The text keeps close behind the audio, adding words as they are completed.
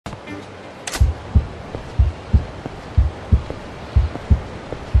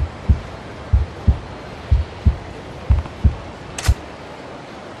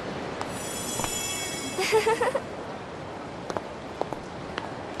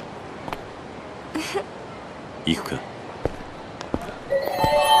行くか。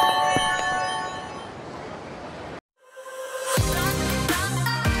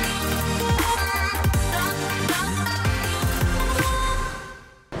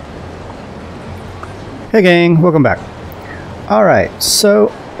Hey gang, welcome back. Alright,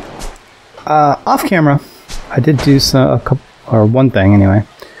 so off camera I did do one thing anyway.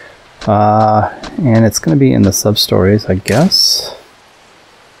 And it's gonna be in the sub stories, I guess.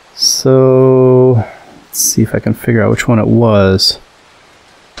 So let's see if I can figure out which one it was.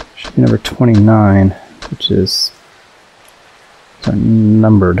 Should be number 29, which is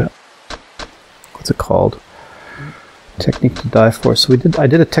numbered. What's it called? Technique to Die For. So I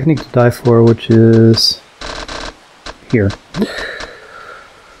did a Technique to Die For, which is here,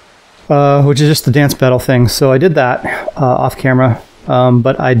 which is just the dance battle thing. So I did that off camera,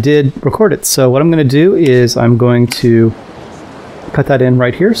 but I did record it. So what I'm going to do is I'm going to cut that in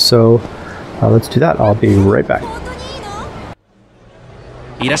right here. So let's do that. I'll be right back.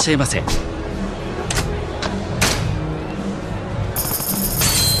 いらっしゃいませ。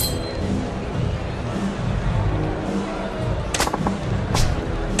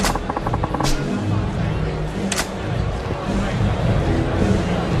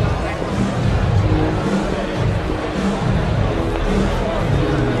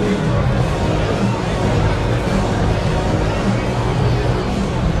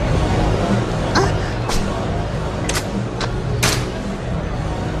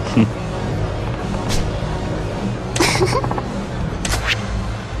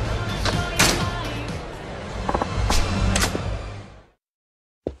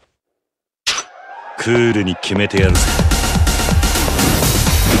クールに決めてやるぜ。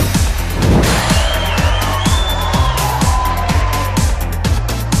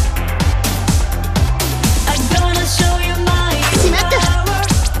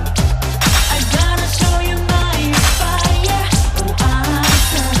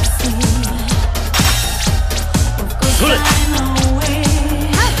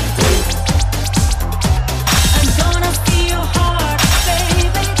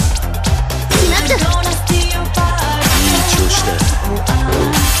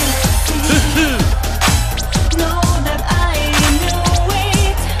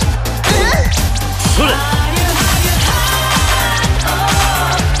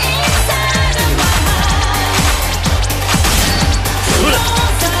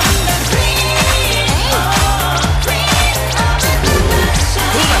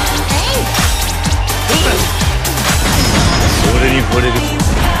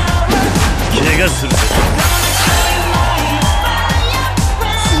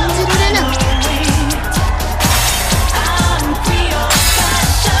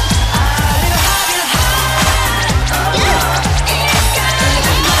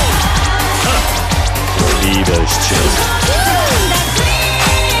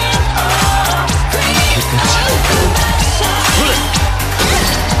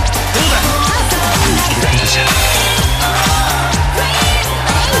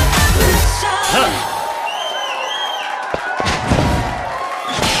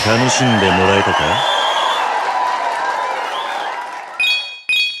楽しんでもらえたか？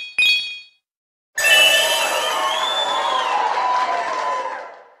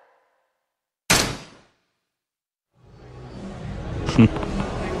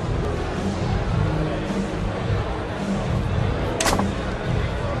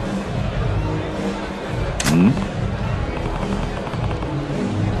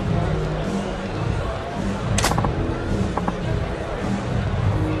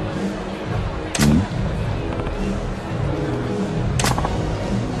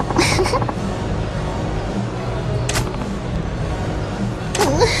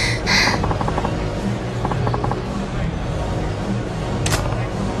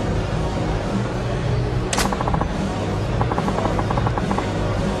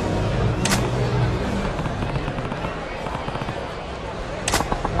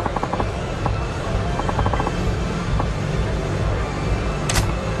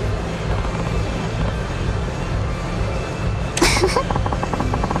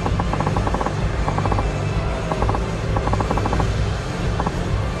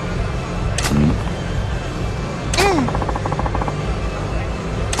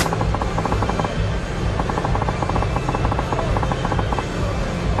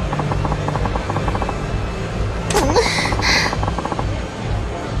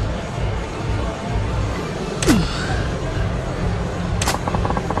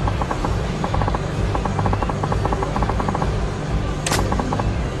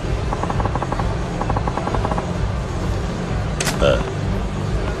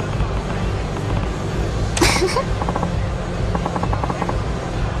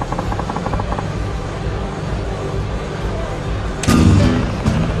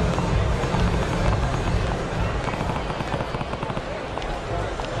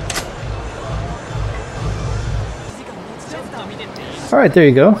 Alright, there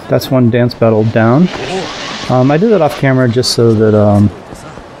you go. That's one dance battle down. I did that off camera just so that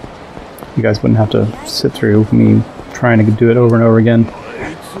you guys wouldn't have to sit through me trying to do it over and over again.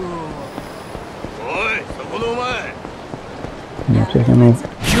 I'm taking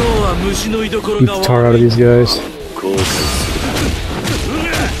the tar out of these guys.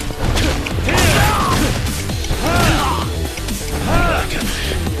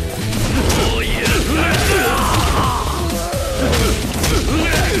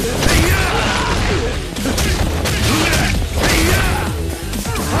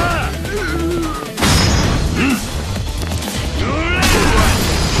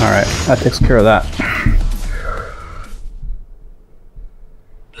 Alright, that takes care of that.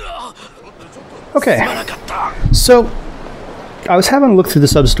 Okay, so I was having a look through the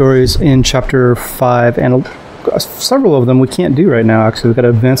sub-stories in Chapter 5, and several of them we can't do right now, actually. We've got to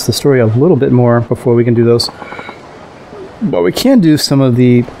advance the story a little bit more before we can do those. But we can do some of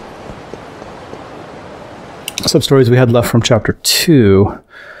the sub-stories we had left from Chapter 2,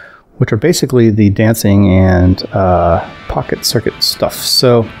 which are basically the dancing and pocket circuit stuff.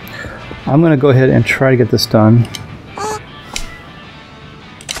 So I'm going to go ahead and try to get this done.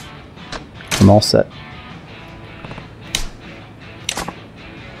 I'm all set.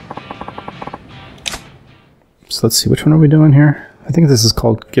 So let's see, which one are we doing here? I think this is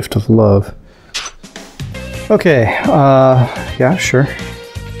called Gift of Love. Okay, yeah, sure.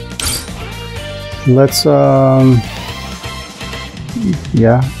 Let's,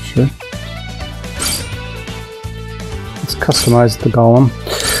 yeah, sure. Let's customize the golem.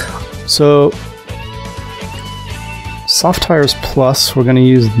 So, Soft Tires Plus, we're going to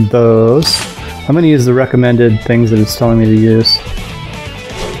use those. I'm going to use the recommended things that it's telling me to use.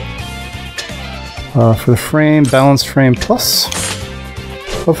 For the frame, Balanced Frame Plus.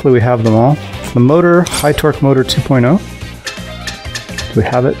 Hopefully we have them all. For the motor, High Torque Motor 2.0. Do we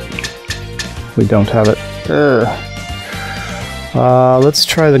have it? We don't have it. Let's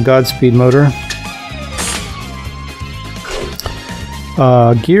try the Godspeed motor.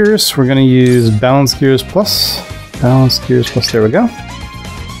 Gears, we're going to use Balanced Gears Plus. Balanced Gears Plus, there we go.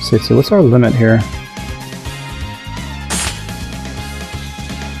 So what's our limit here?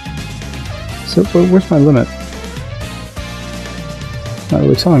 So where's my limit? Not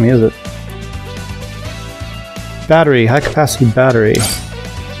really telling me, is it? Battery, high capacity battery.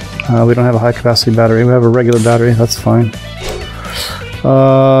 We don't have a high capacity battery. We have a regular battery, that's fine.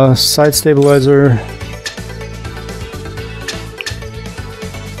 Side stabilizer.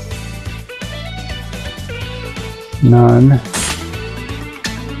 None.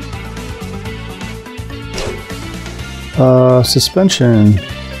 Suspension.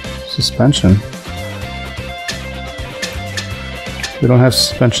 Suspension. We don't have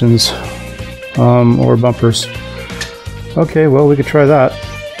suspensions or bumpers. Okay, well, we could try that.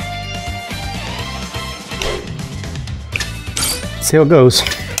 See how it goes.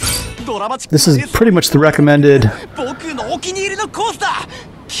 This is pretty much the recommended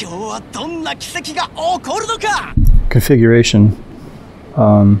configuration.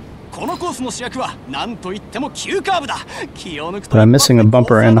 But I'm missing a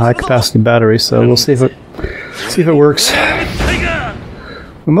bumper and a high capacity battery, so we'll see if it works.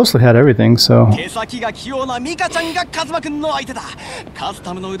 We mostly had everything, so.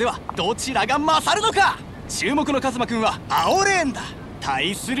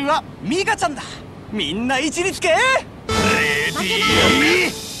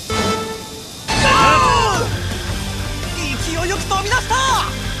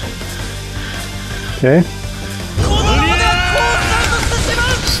 Okay.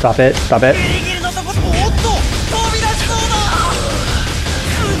 Stop it, stop it.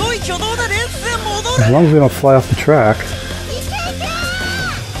 As long as we don't fly off the track.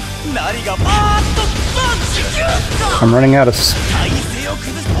 I'm running out of...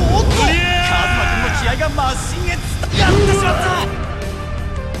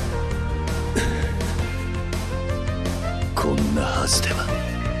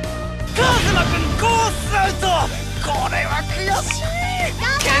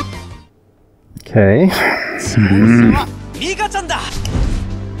 Okay.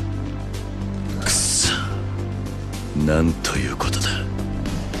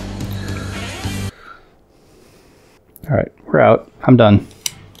 Alright, we're out. I'm done.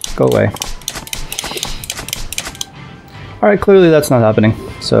 Go away. Alright, clearly that's not happening,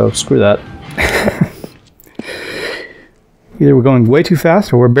 so screw that. Either we're going way too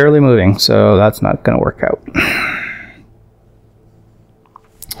fast or we're barely moving, so that's not going to work out.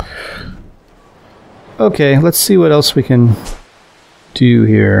 Okay, let's see what else we can do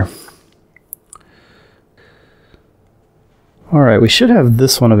here. Alright, we should have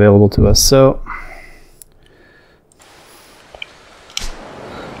this one available to us, so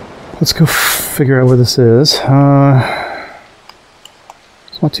let's go figure out where this is. It's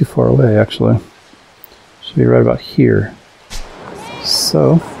not too far away, actually. Should be right about here.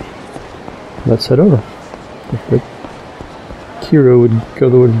 So, let's head over. If Kiro would go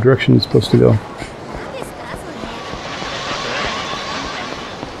the direction he's supposed to go.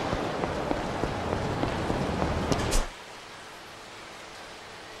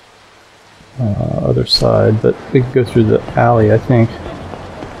 Other side, but we could go through the alley, I think.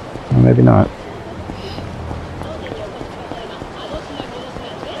 Or maybe not.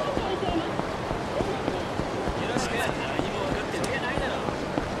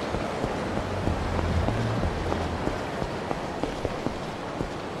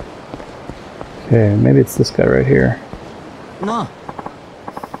 Okay, maybe it's this guy right here. No.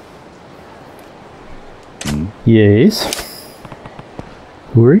 Yes.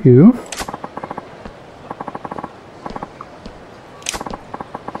 Who are you?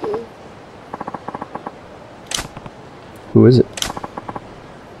 Who is it?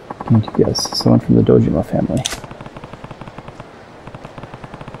 Can't you guess? Someone from the Dojima family.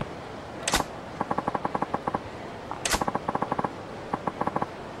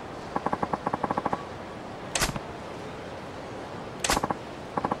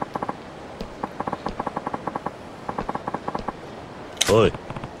 Oi.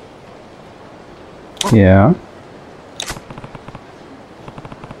 Yeah.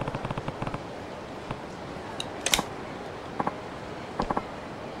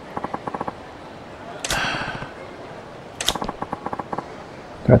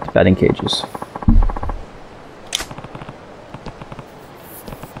 They're at the batting cages.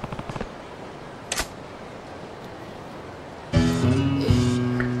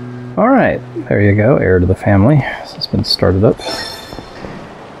 Alright, there you go, heir to the family. This has been started up.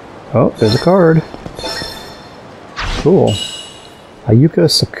 Oh, there's a card. Cool. Ayuka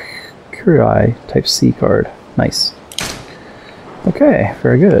Sakurai Type C card. Nice. Okay,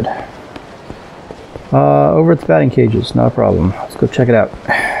 very good. Over at the batting cages, not a problem. Let's go check it out.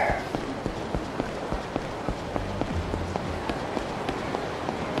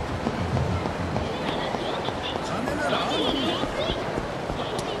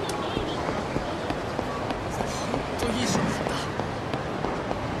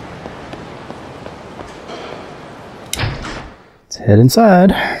 Let's head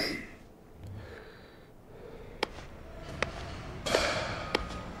inside.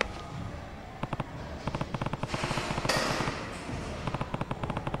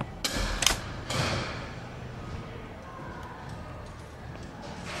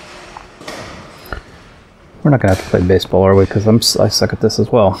 We're not gonna have to play baseball, are we? Because I suck at this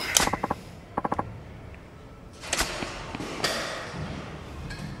as well.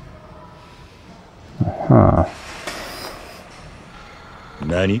 Huh.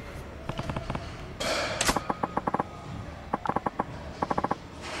 Nani?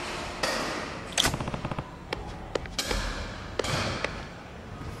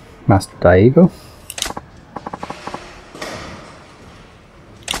 Master Daigo?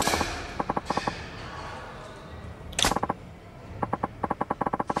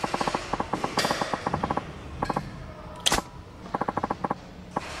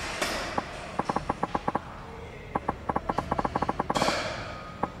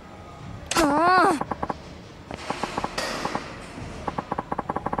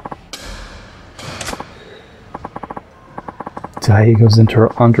 Daigo's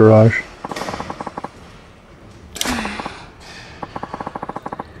entourage.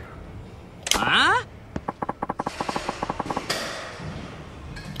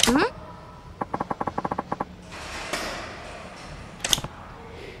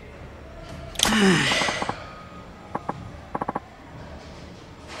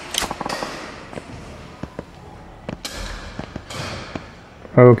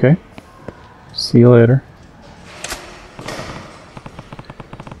 Okay. See you later.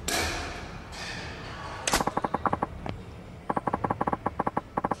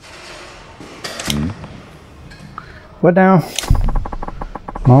 What now?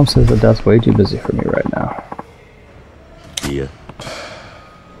 Mom says that that's way too busy for me right now. Yeah.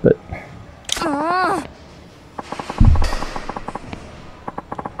 But...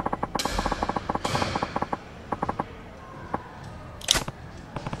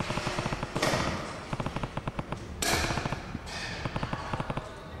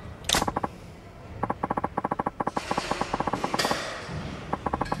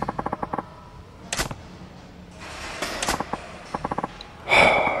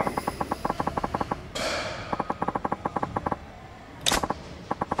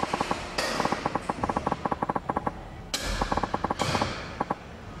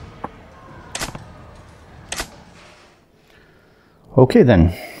 Okay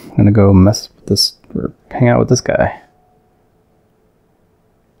then, I'm gonna go mess with this, or hang out with this guy.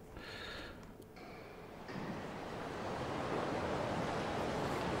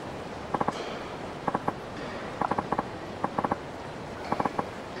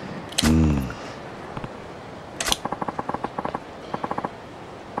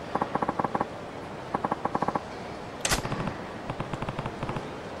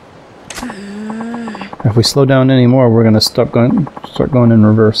 If we slow down anymore, we're gonna start going in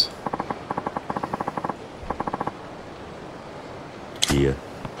reverse. Yeah.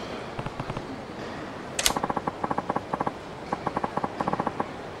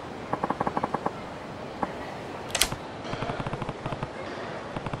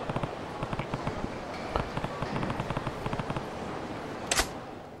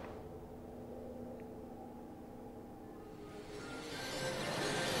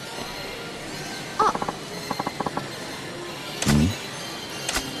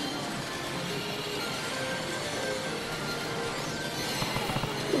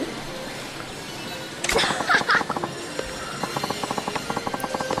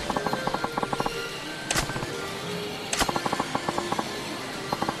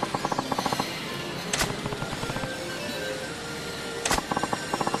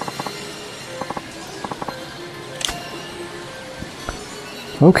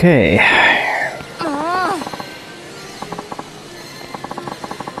 Okay.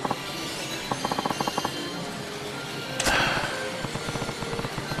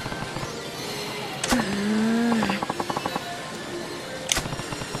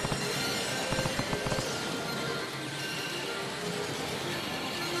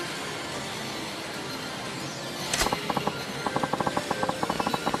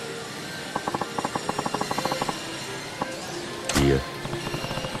 Yeah.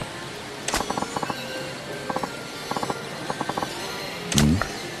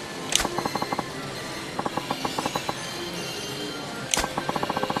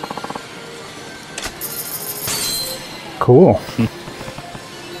 Cool.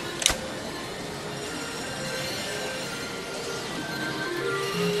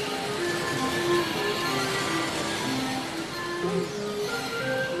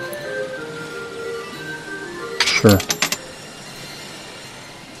 Sure.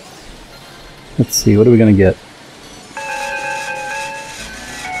 Let's see, what are we gonna get?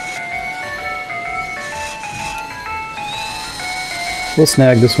 We'll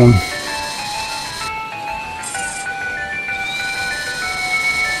snag this one.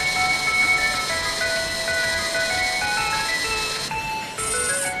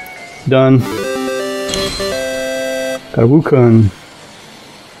 Done. Got a Wukong.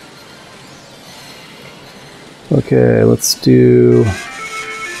 Okay, let's do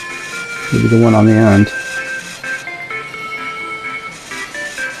maybe the one on the end.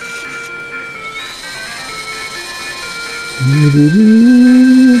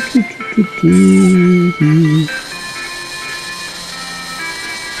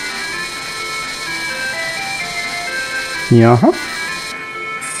 Yeah.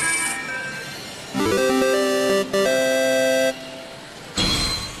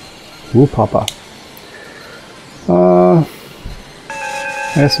 Ooh, Papa. I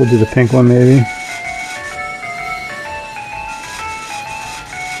guess we'll do the pink one, maybe.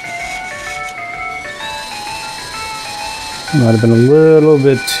 Might have been a little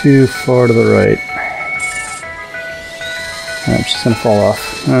bit too far to the right. I'm just gonna fall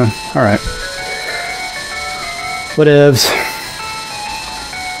off. Alright. Whatevs.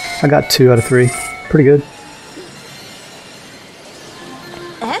 I got 2 out of 3. Pretty good.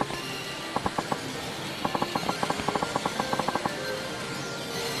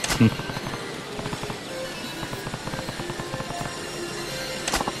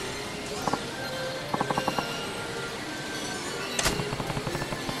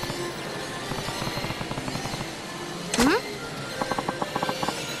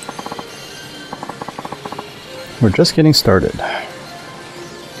 We're just getting started.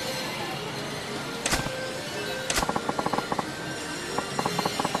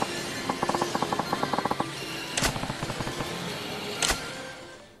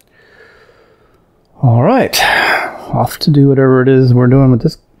 All right, off to do whatever it is we're doing with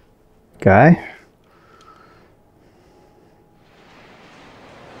this guy.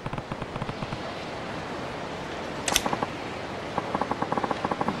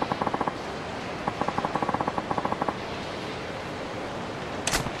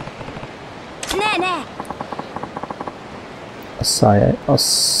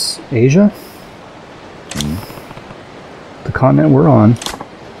 Asia? The continent we're on.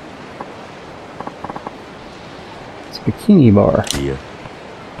 It's bikini bar. See ya.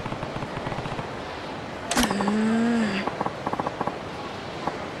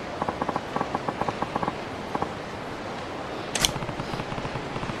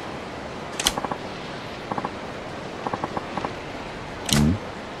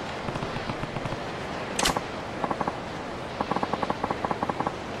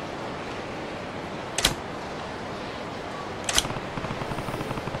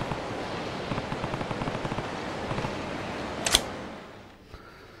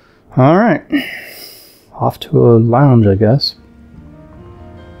 All right, off to a lounge, I guess.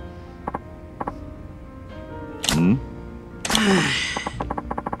 Hmm?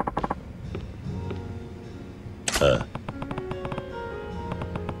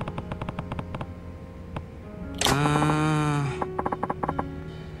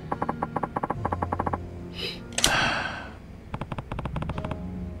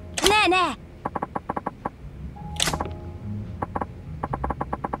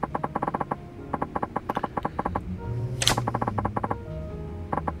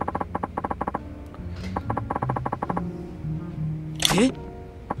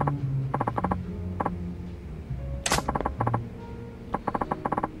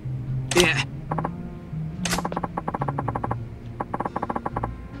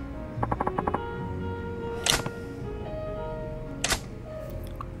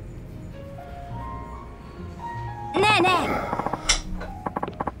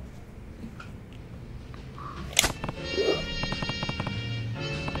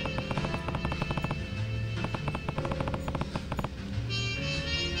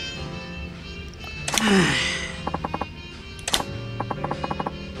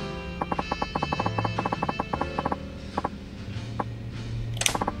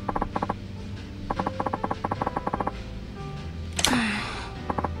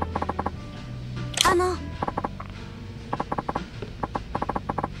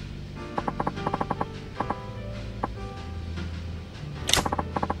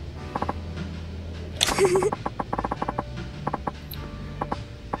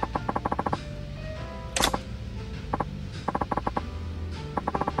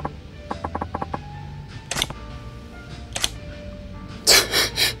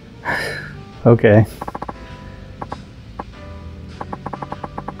 Okay.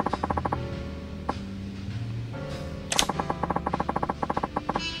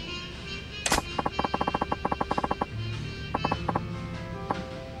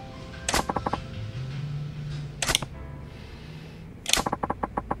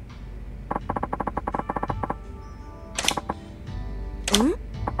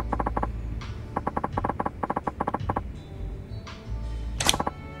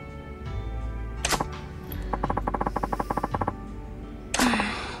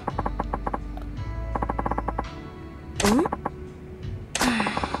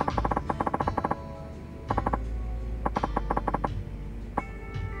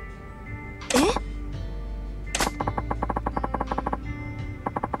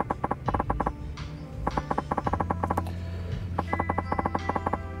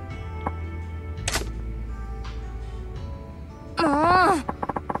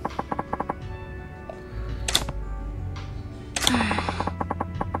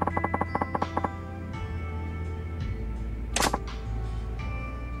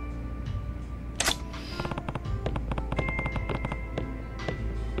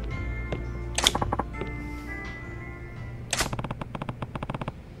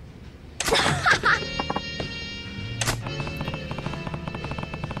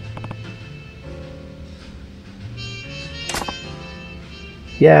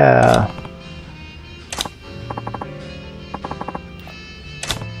 Yeah.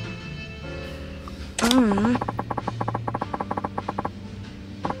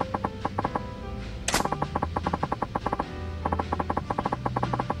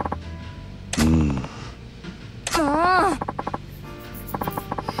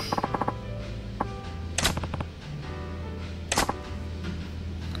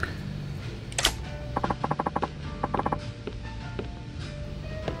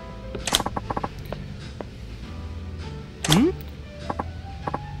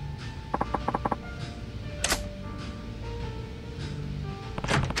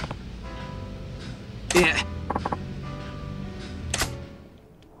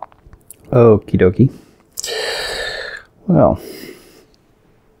 Okie dokie. Well.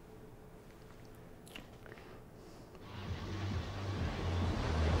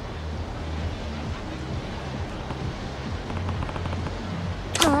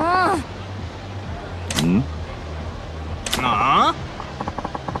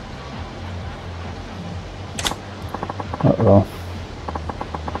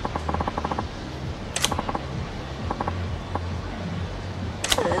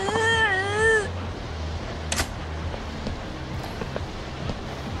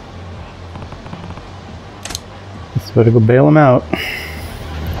 So to go bail him out.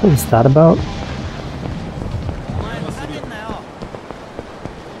 What is that about?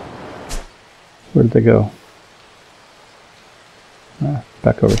 Where did they go?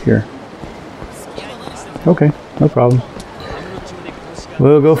 Back over here. Okay, no problem.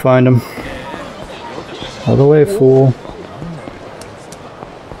 We'll go find them. Out of the way, fool.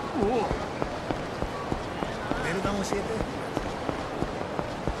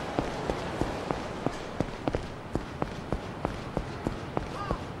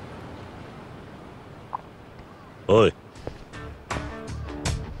 Oi.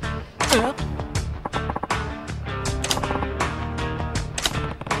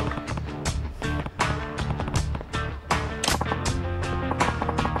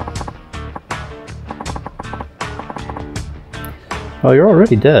 Oh, you're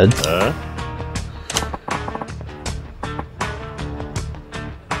already dead.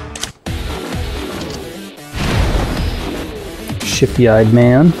 Shifty-eyed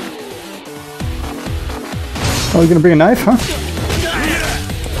man. Oh, you gonna bring a knife, huh?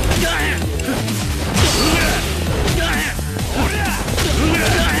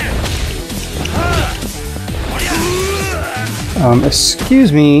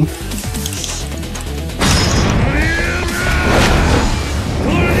 Excuse me.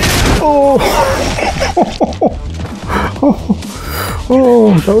 Oh!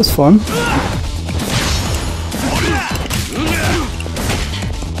 Oh, that was fun.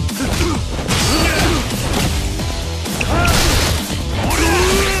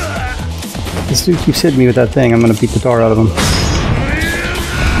 This dude keeps hitting me with that thing. I'm gonna beat the tar out of him.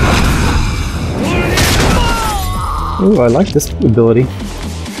 Ooh, I like this ability.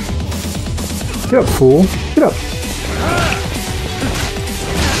 Get up, fool. Get up.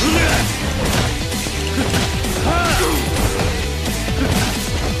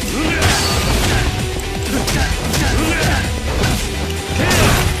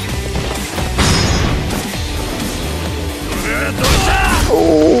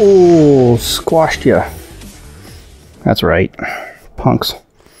 Oh, squashed ya. That's right. Punks.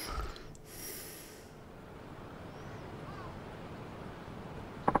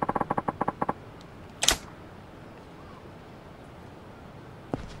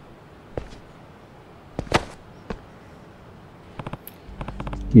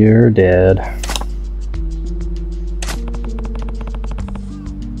 You're dead.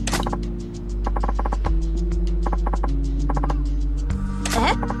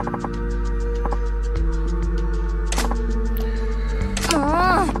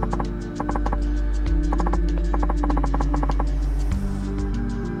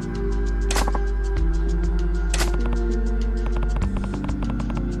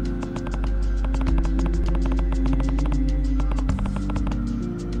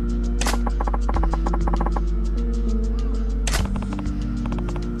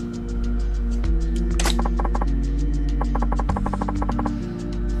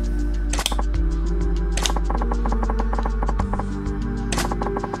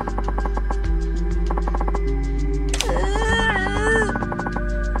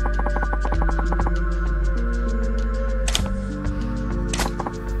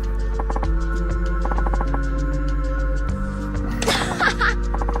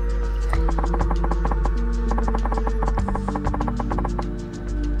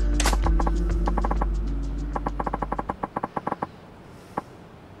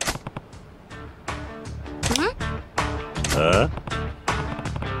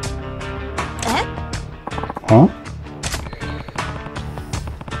 Huh?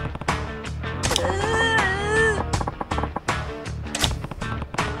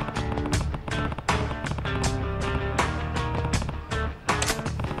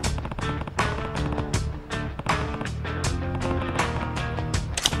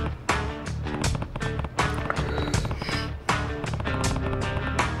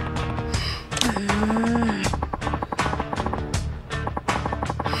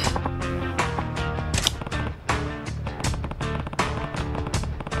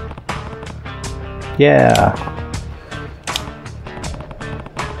 Yeah.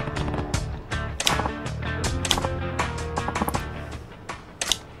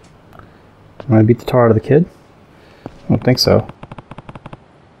 Am I beat the tar out of the kid? I don't think so.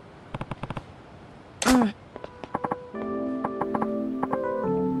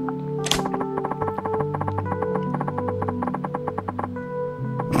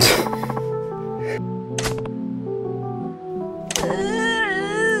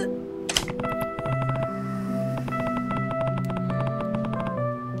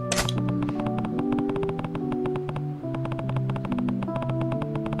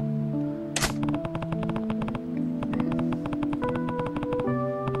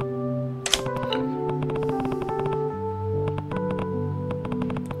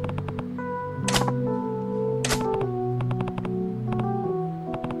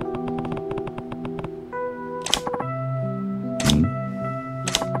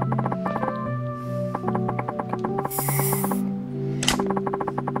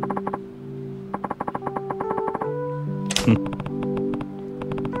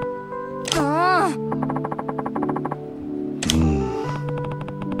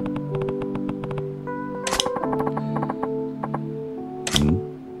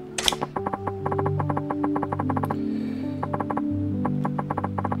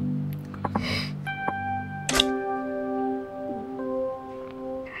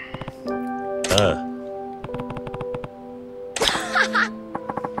 あ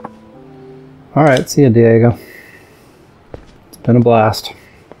Alright, see ya, Diego. It's been a blast.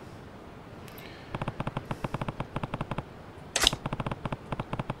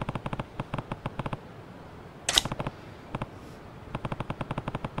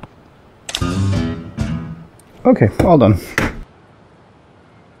 Okay, all done.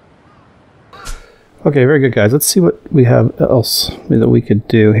 Okay, very good, guys. Let's see what we have else that we could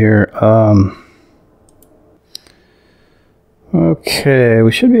do here. Okay,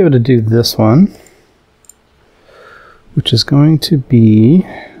 we should be able to do this one, which is going to be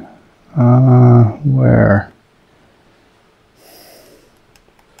where?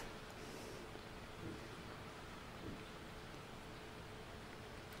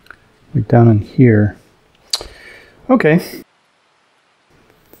 Like down in here. Okay.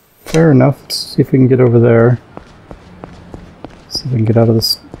 Fair enough. Let's see if we can get over there. See if we can get out of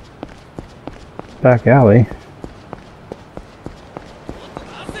this back alley.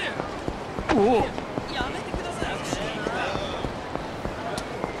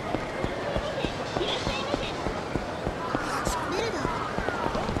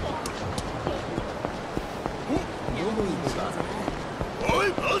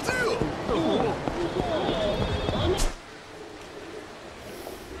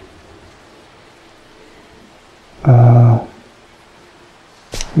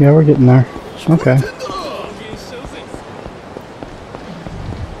 Yeah, we're getting there. Okay.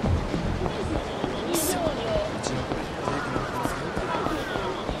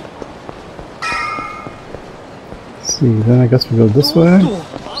 Let's see, then I guess we go this way.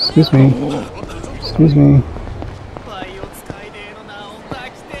 Excuse me. Excuse me.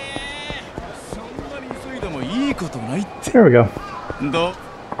 There we go.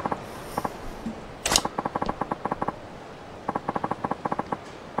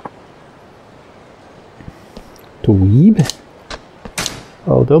 Dweeb?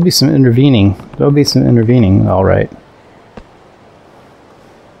 Oh, there'll be some intervening. There'll be some intervening, alright.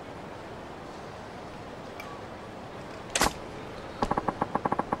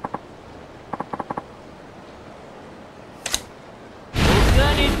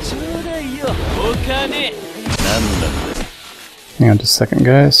 Hang on just a second,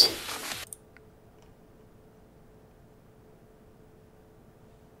 guys.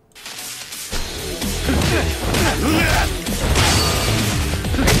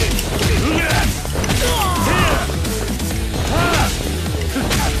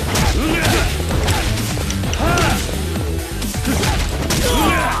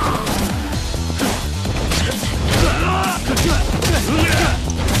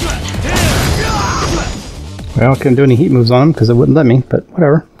 Well, I couldn't do any heat moves on him because it wouldn't let me, but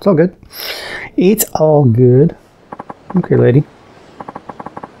whatever. It's all good. It's all good. Okay, lady.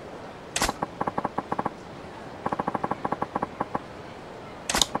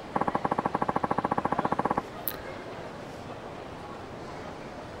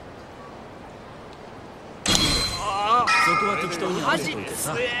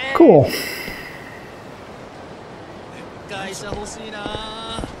 Cool.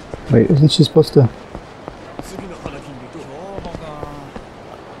 Wait, isn't she supposed to...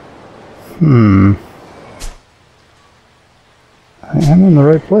 I am in the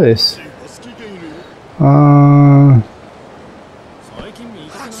right place.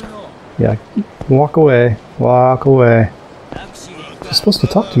 Yeah, walk away. Walk away. She's supposed to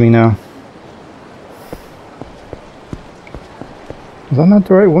talk to me now. Is that not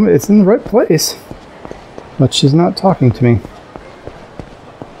the right woman? It's in the right place. But she's not talking to me.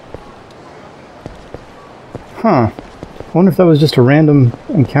 Huh. I wonder if that was just a random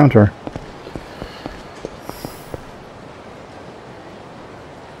encounter.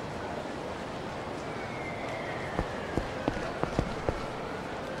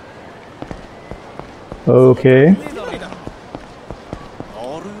 Okay.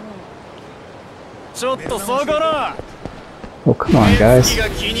 Oh, come on, guys.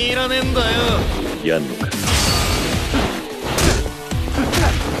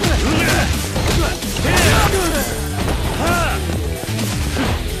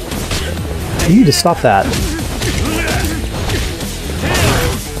 You need to stop that.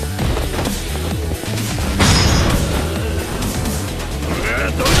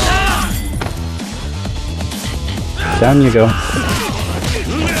 Down you go.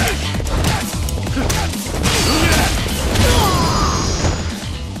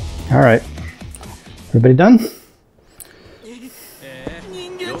 All right. Everybody done?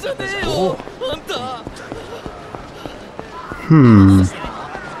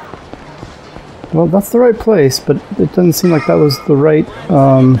 Well, that's the right place, but it doesn't seem like that was the right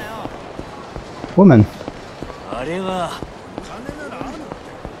woman.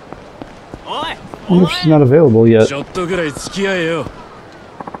 I wonder if she's not available yet.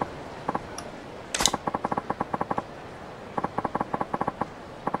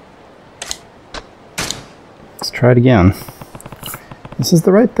 Let's try it again. This is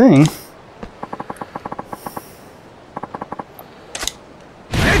the right thing.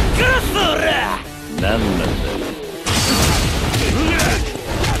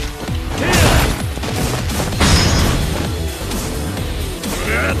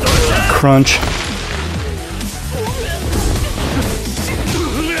 Crunch.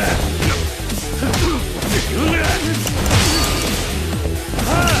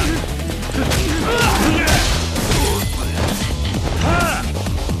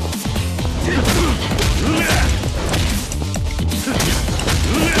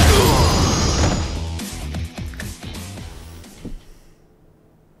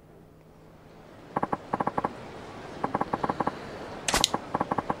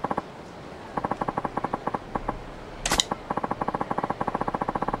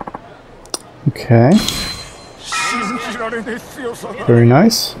 Okay. Very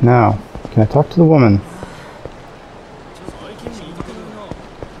nice. Now, can I talk to the woman?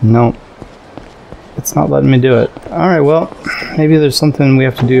 No. It's not letting me do it. Alright, well, maybe there's something we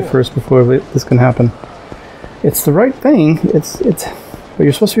have to do first before this can happen. It's the right thing. But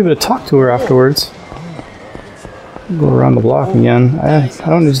you're supposed to be able to talk to her afterwards. Go around the block again. I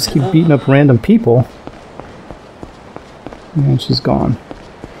don't just keep beating up random people. And she's gone.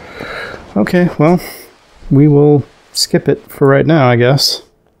 Okay, well, we will skip it for right now, I guess.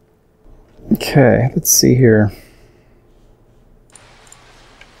 Okay, let's see here.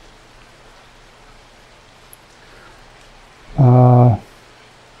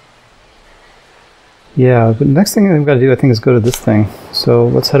 Yeah, the next thing I've got to do, I think, is go to this thing. So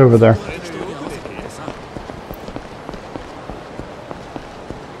let's head over there.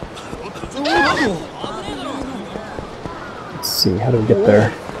 Let's see, how do we get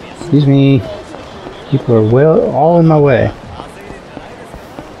there? Excuse me. People are all in my way.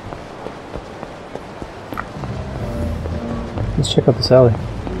 Let's check out this alley.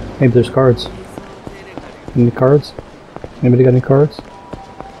 Maybe there's cards. Any cards? Anybody got any cards?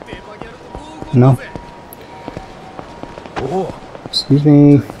 No? Excuse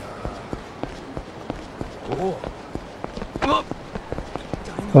me.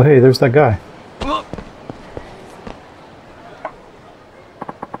 Oh hey, there's that guy.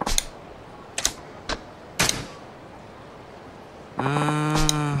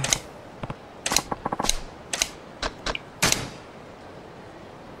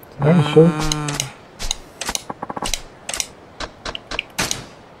 Sure.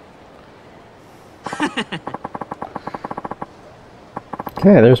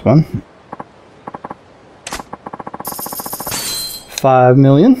 Okay, there's one. 5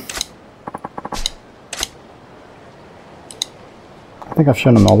 million. I think I've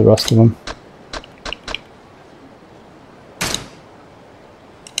shown him all the rest of them.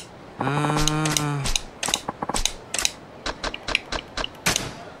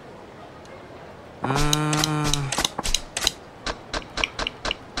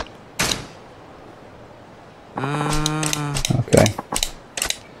 Okay.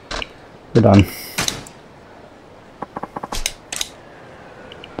 We're done.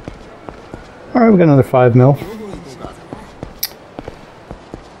 Alright, we got another 5 mil.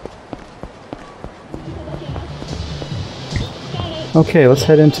 Okay, let's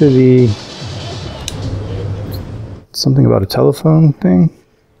head into the... something about a telephone thing?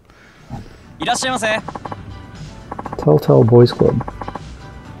 Telltale Boys Club.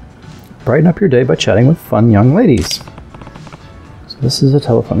 Brighten up your day by chatting with fun young ladies. So this is a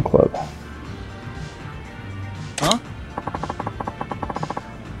telephone club. Huh?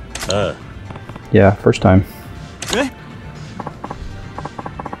 Yeah, first time.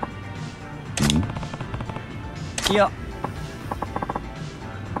 Yeah.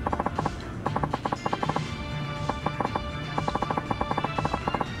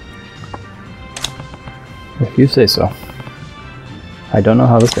 If you say so. I don't know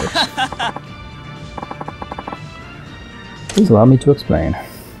how this works. Please allow me to explain.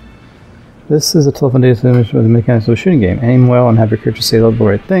 This is a telephone data image with the mechanics of a shooting game. Aim well and have your character say the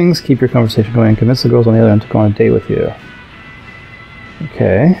right things. Keep your conversation going and convince the girls on the other end to go on a date with you.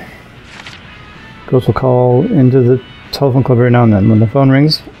 Okay. Girls will call into the telephone club every now and then. When the phone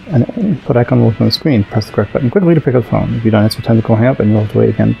rings, an put icon will look on the screen. Press the correct button quickly to pick up the phone. If you don't answer, time to call hang up and you'll have to wait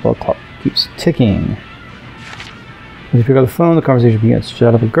again while the clock keeps ticking. If you pick up the phone, the conversation begins.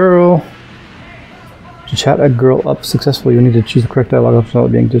 Chat up a girl. To chat a girl up successfully, you need to choose the correct dialogue option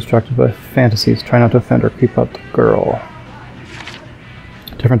without being distracted by fantasies. Try not to offend or creep up the girl.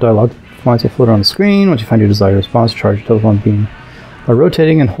 Different dialogue. Lines will float on the screen. Once you find your desired response, charge your telephone beam by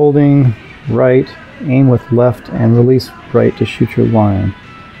rotating and holding right, aim with left, and release right to shoot your line.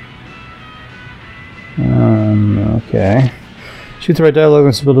 Okay. Shoot the right dialogue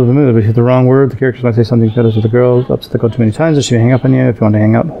and stability of the mood, but if you hit the wrong word, the characters might say something better to the girl. Upset the girl too many times, and she may hang up on you. If you want to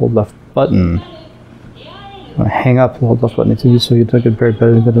hang out, hold left button. If you want to hang up, hold left button. It's easy, so you don't get very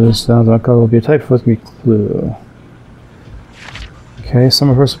better than this sounds. I'll call it will be a type for what's going to be clue. Okay, some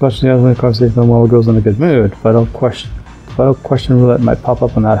of her questions the other conversation while the girl's in a good mood. Vital question roulette might pop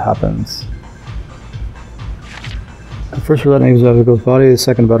up when that happens. The first roulette names about the girl's body, the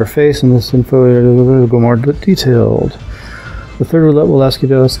second about her face, and this info will go more detailed. The third roulette will ask you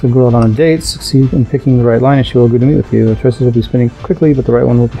to ask the girl out on a date, succeed in picking the right line, and she will agree to meet with you. The choices will be spinning quickly, but the right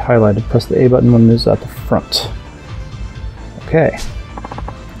one will be highlighted. Press the A button when it is at the front. Okay.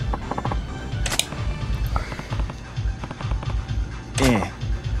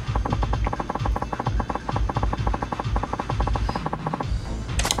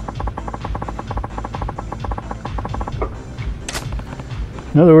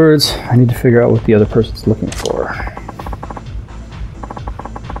 In other words, I need to figure out what the other person's looking for.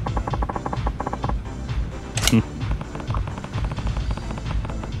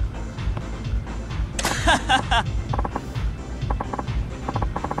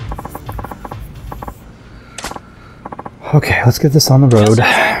 Okay, let's get this on the road.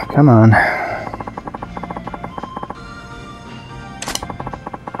 Come on.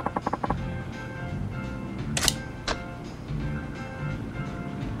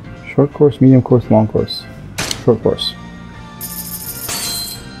 Short course, medium course, long course. Short course.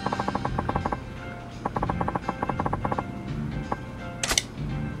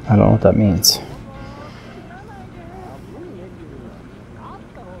 I don't know what that means.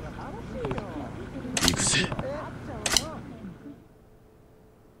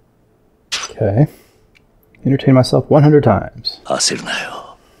 Okay. Entertain myself 100 times.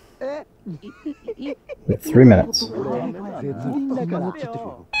 We have 3 minutes.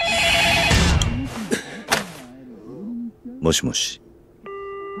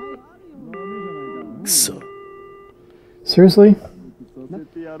 Seriously?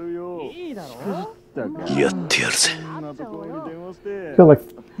 Got like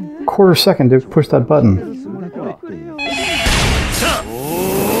a quarter second to push that button.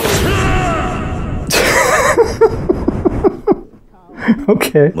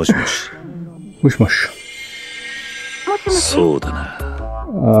 Okay. Mush mush.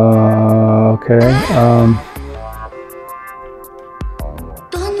 Okay.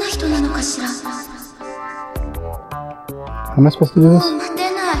 How am I supposed to do this?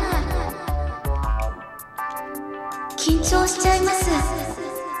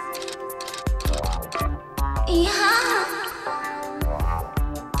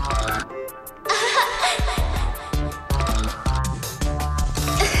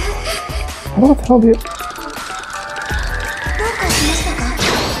 What the hell do you...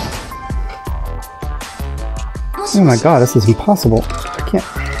 Oh my god, this is impossible. I can't...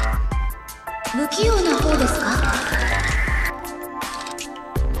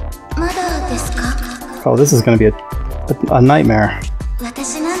 Oh, this is going to be a nightmare.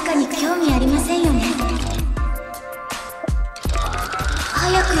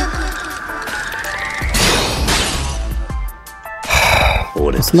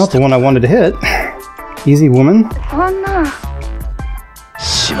 It's not the one I wanted to hit. Easy woman.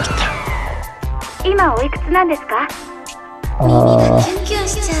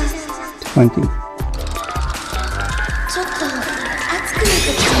 20.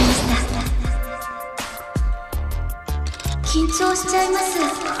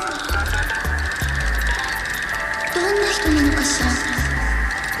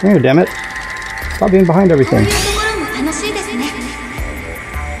 Come here, damn it. Stop being behind everything.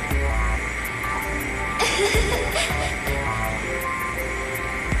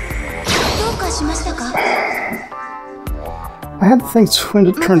 I had the thing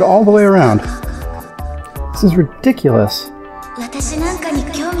turned all the way around. This is ridiculous. I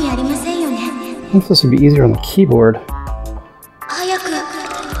think this would be easier on the keyboard.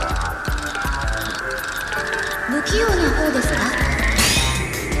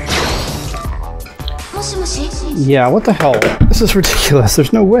 Yeah, what the hell? This is ridiculous.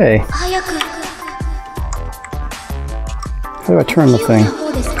 There's no way. How do I turn the thing?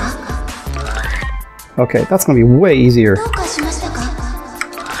 Okay, that's gonna be way easier.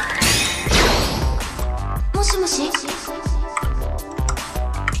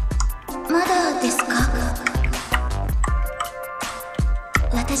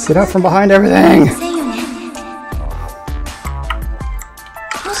 Get out from behind everything! も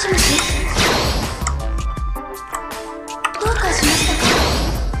しもし、どうかしました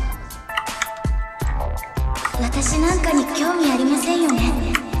か？私なんかに興味ありませんよね。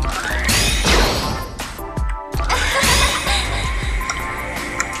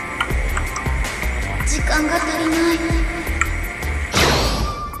時間が足りない。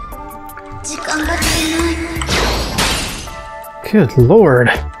時間が足りない。 Good lord.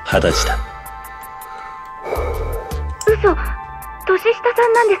 二十歳だ。嘘、年下さ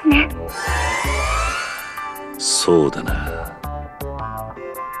んなんですね。そうだな。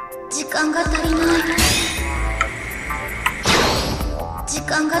時間が足りない。時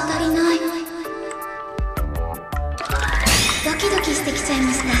間が足りない。ドキドキしてきちゃい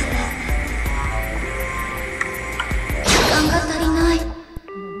ました。時間が足りない。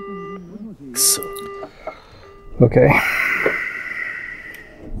くそ。Okay.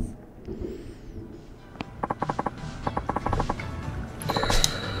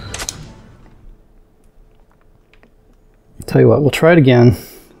 Tell you what, we'll try it again.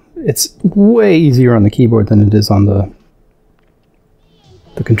 It's way easier on the keyboard than it is on the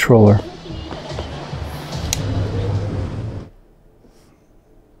controller.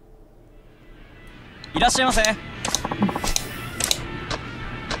 Let's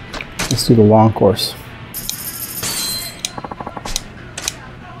do the long course.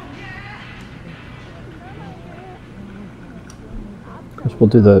 Of course, we'll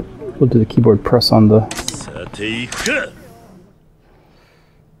do the keyboard press on the. さていくか。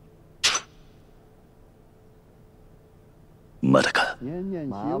まだか。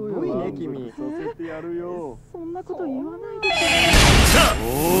まぶいね君。させてやるよ。そんなこと言わないで。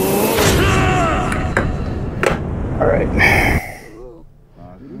 All right.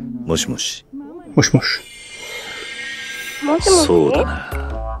 もしもし。 Mush mush. そうだな。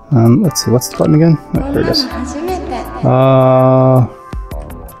Let's see. What's the button again? Oh, there it is. 初めて。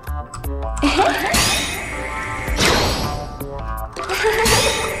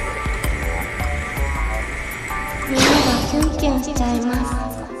耳がキュンキュンしちゃいます。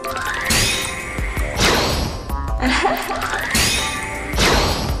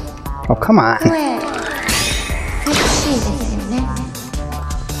Oh, come on. 声、セクシーですよね。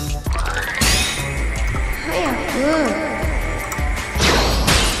早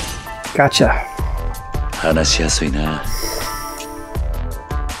く。 Gotcha. 話しやすいな。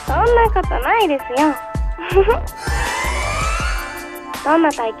そんなことないですよ。どん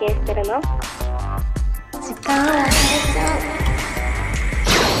な体型してるの？時間を忘れちゃう。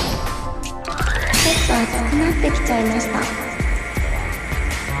ちょっと熱くなってきちゃいました。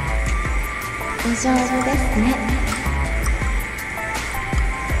お上手ですね。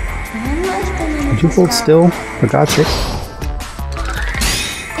どんな人なの Would you かし hold ら。 still, for God's sake?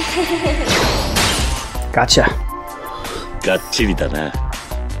 Gotcha. がっちりだな。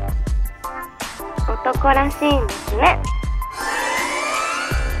男らしいんですね。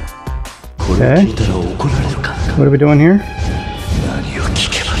これを聞いたら怒られるか。 What are we doing here? 何を聞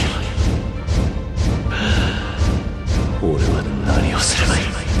けばいい。俺は何をすればいい。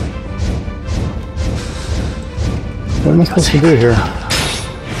 What am I supposed to do here?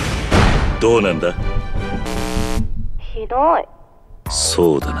 どうなんだ。ひどい。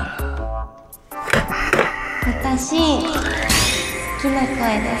そうだな。私、好きな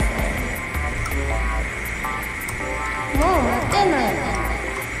声です。もう待てない。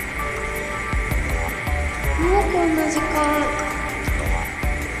もうこんな時間。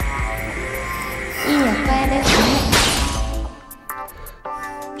いいお声ですね。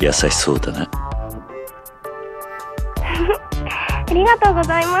優しそうだな。ありがとうご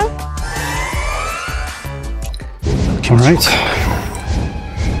ざいます。All right.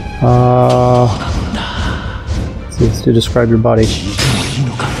 Let's do describe your body.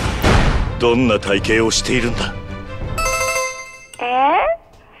 どんな体型をしているんだ。ス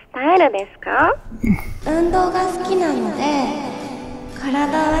タイルですか？運動が好きなので、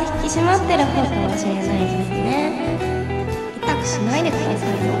体は引き締まってる方かもしれないですね。痛くしないでください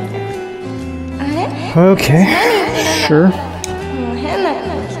よ。あれ？ Okay. Sure. もう変なこと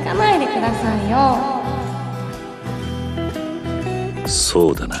聞かないでくださいよ。そ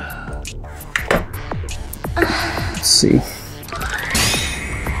うだな。Let's see.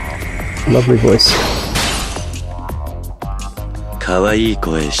 Lovely voice. 可愛い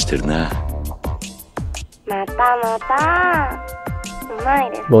声してるな。またまた。うまい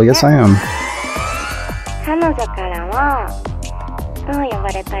ですね。 Well, yes, I am. 彼女からはどう呼ば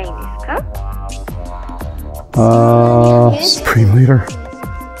れたいんですか？ Supreme Leader.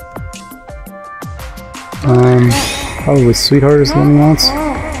 Probably Sweetheart is the one he wants.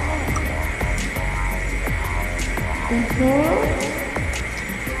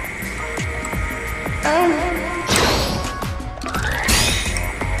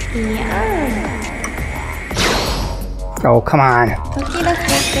 Oh, come on. ドキドキ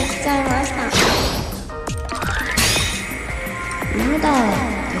してきちゃいました。まだ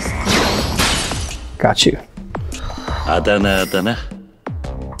ですか？ Got you. あだ名だな。か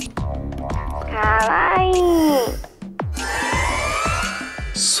わいい。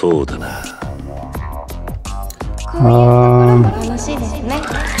そうだな。こういうところも楽しいですね。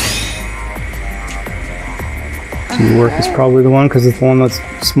Teamwork is probably the one because it's the one that's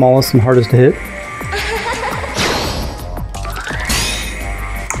smallest and hardest to hit. よ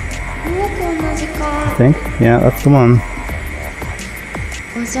く同じか。 I think. Yeah, that's the one.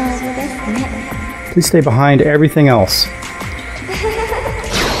 お上手ですね。 Please stay behind everything else.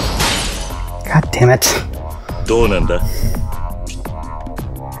 God damn it. どうなんだ？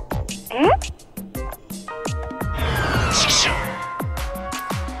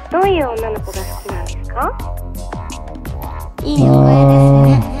どういう女の子が好きなんですか？いい声です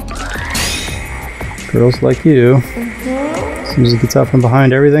ね。 Girls like you. Seems it gets out from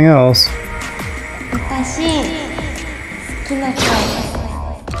behind everything else. 私、好きな声です。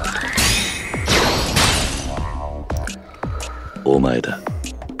お前だ。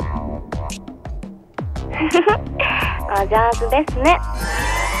お上手ですね。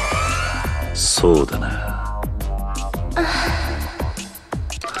そうだな。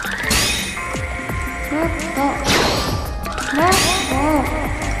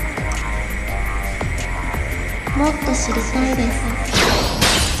もっと知りたいで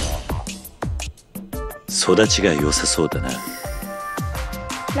す。育ちが良さそうだな。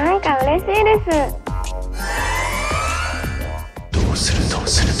なんか嬉しいです。どうするどう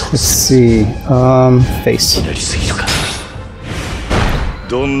するどう Let's する。 see. Face. なりすぎるか。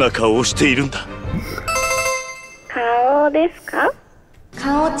どんな顔をしているんだ。顔ですか？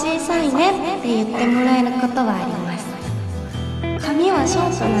顔小さいねって言ってもらえることはあります。髪はショ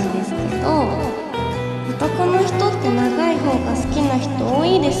ートなんですけど、男の人って長い方が好きな人多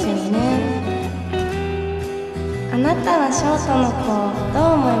いですよね。あなたはショートの子どう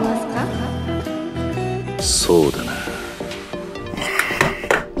思いますか？そうだな。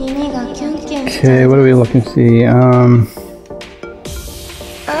耳がキュンキュンしちゃ Okay, う。 what are we looking to see?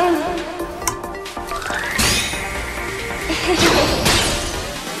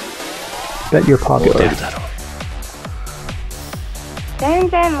 Bet you're モテ popular. るだろう。全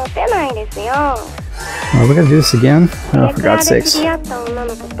然モテないですよ。 Oh, we gotta do this again? Oh, for メー God's カーで知 sakes. り合った女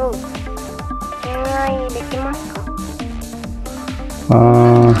の子と恋愛できますか？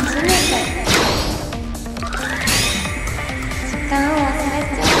 初めて時間を忘れ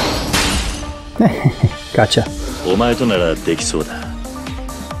ちゃう。 Gotcha. お前とならできそうだ。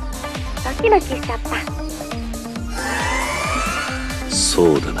ドキドキしちゃった。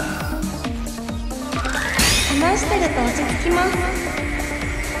そうだな。話してると落ち着きます。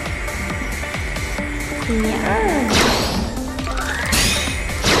いや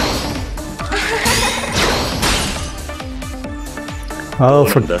Oh,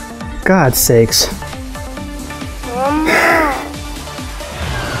 for なんだ。 God's sakes. ほんま。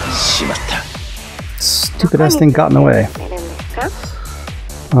しまった。 Stupid ass thing got in the way. してるんですか？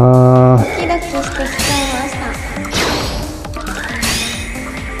 ドキドキしてきちゃいました。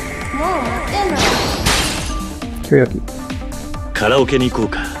もう待てない。 Karaoke. カラオケに行こう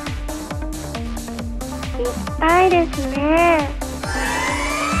か。行きたいですね。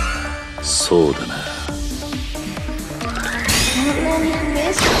そうだな。こんなに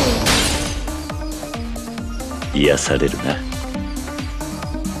激しく。癒されるな。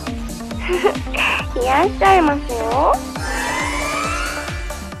癒しちゃいますよ。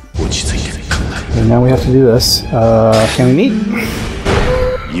落ち着いて考 Okay, now we have to do this. Can we meet?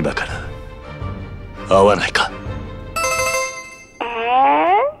 え。今から会わないか。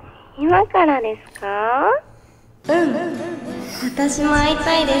今からですか？私も会い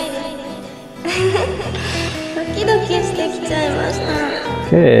たいです。ドキドキしてきちゃいました。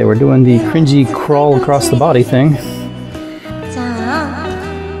 Okay, we're doing the cringy crawl across the body thing. じゃあ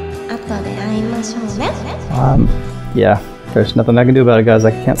後で会いましょうね。Yeah, there's nothing I can do about it, guys.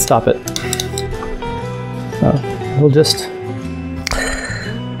 I can't stop it. So we'll just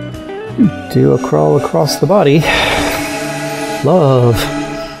do a crawl across the body. Love.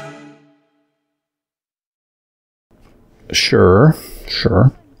 Sure.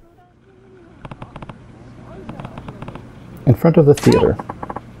 In front of the theater.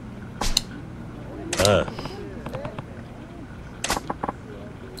 ああ。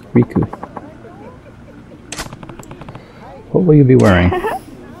 Riku. What will you be wearing?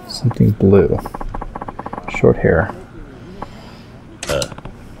 Something blue. Short hair.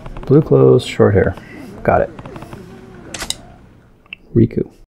 Blue clothes, short hair. Got it.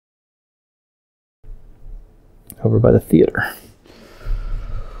 Riku. Over by the theater.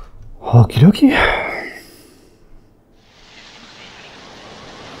 Okie dokie.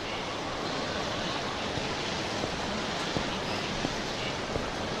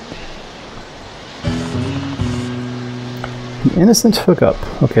 The innocent hookup.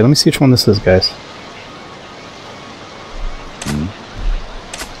 Okay, let me see which one this is, guys.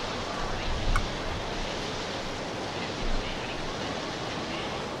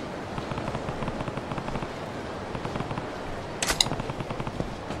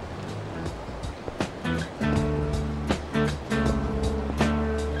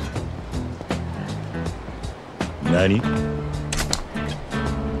 Nani?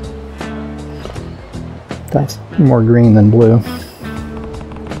 That's more green than blue.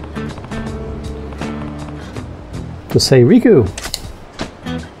 Just say Riku.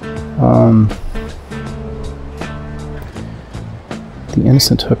 The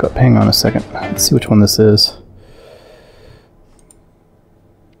innocent hookup. Hang on a second. Let's see which one this is.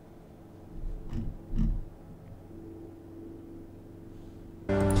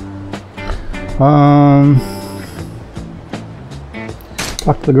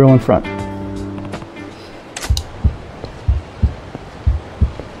 Talk to the girl in front.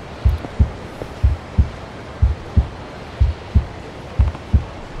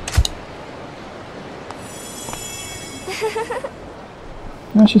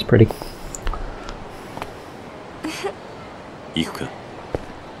 Oh, she's pretty. Yakuza.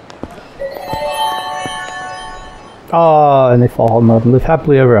 Oh, and they fall in love and live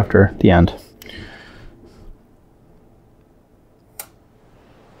happily ever after at the end.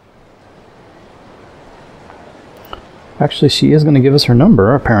 Actually, she is going to give us her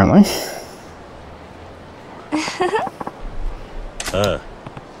number, apparently.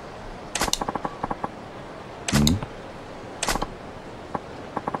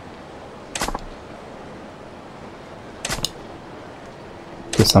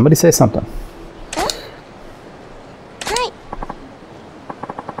 Okay, somebody say something. Hi.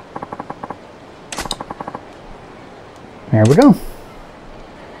 There we go.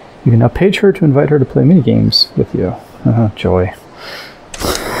 You can now page her to invite her to play minigames with you. Joy.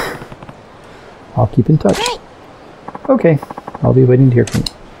 I'll keep in touch. Okay, I'll be waiting to hear from you.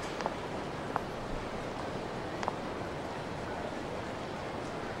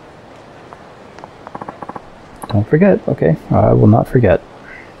 Don't forget, okay? I will not forget.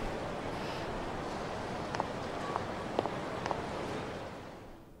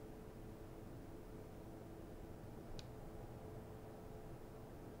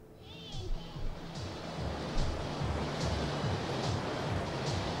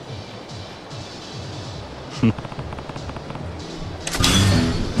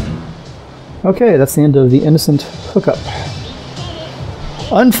 Okay, that's the end of the innocent hookup.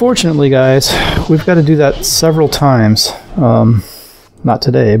 Unfortunately, guys, we've got to do that several times. Not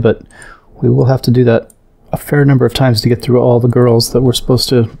today, but we will have to do that a fair number of times to get through all the girls that we're supposed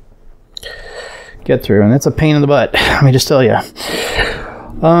to get through, and it's a pain in the butt, let me just tell you.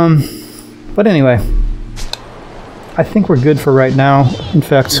 But anyway, I think we're good for right now. In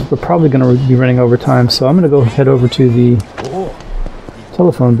fact, we're probably going to be running over time, so I'm going to go head over to the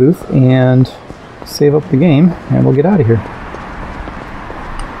telephone booth and save up the game, and we'll get out of here.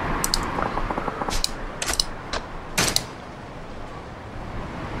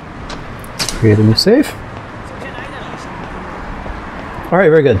 Let's create a new save. Alright,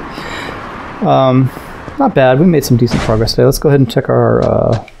 very good. Not bad. We made some decent progress today. Let's go ahead and check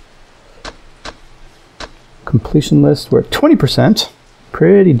our completion list. We're at 20%.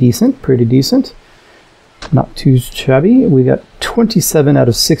 Pretty decent, pretty decent. Not too shabby. We got 27 out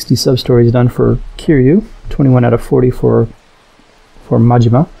of 60 sub-stories done for Kiryu, 21 out of 40 for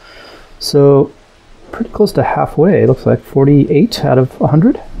Majima. So pretty close to halfway. It looks like 48 out of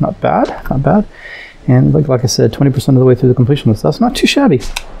 100. Not bad, not bad. And like I said, 20% of the way through the completion list. That's not too shabby.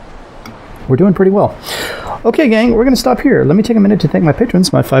 We're doing pretty well. Okay, gang, we're going to stop here. Let me take a minute to thank my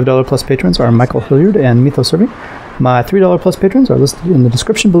patrons. My $5 plus patrons are Michael Hilliard and Mythos Serving. My $3 plus patrons are listed in the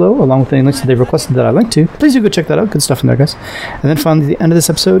description below, along with any links that they've requested that I link to. Please do go check that out. Good stuff in there, guys. And then finally, at the end of this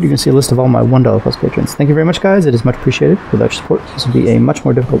episode, you can see a list of all my $1 plus patrons. Thank you very much, guys. It is much appreciated. Without your support, this would be a much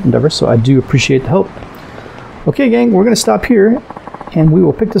more difficult endeavor, so I do appreciate the help. Okay, gang, we're going to stop here, and we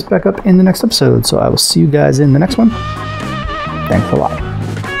will pick this back up in the next episode. So I will see you guys in the next one. Thanks a lot.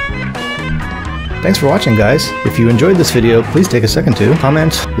 Thanks for watching, guys. If you enjoyed this video, please take a second to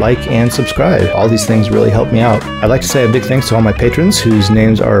comment, like, and subscribe. All these things really help me out. I'd like to say a big thanks to all my patrons whose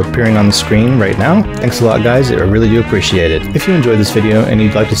names are appearing on the screen right now. Thanks a lot, guys. I really do appreciate it. If you enjoyed this video and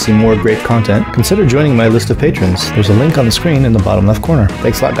you'd like to see more great content, consider joining my list of patrons. There's a link on the screen in the bottom left corner.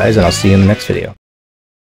 Thanks a lot, guys, and I'll see you in the next video.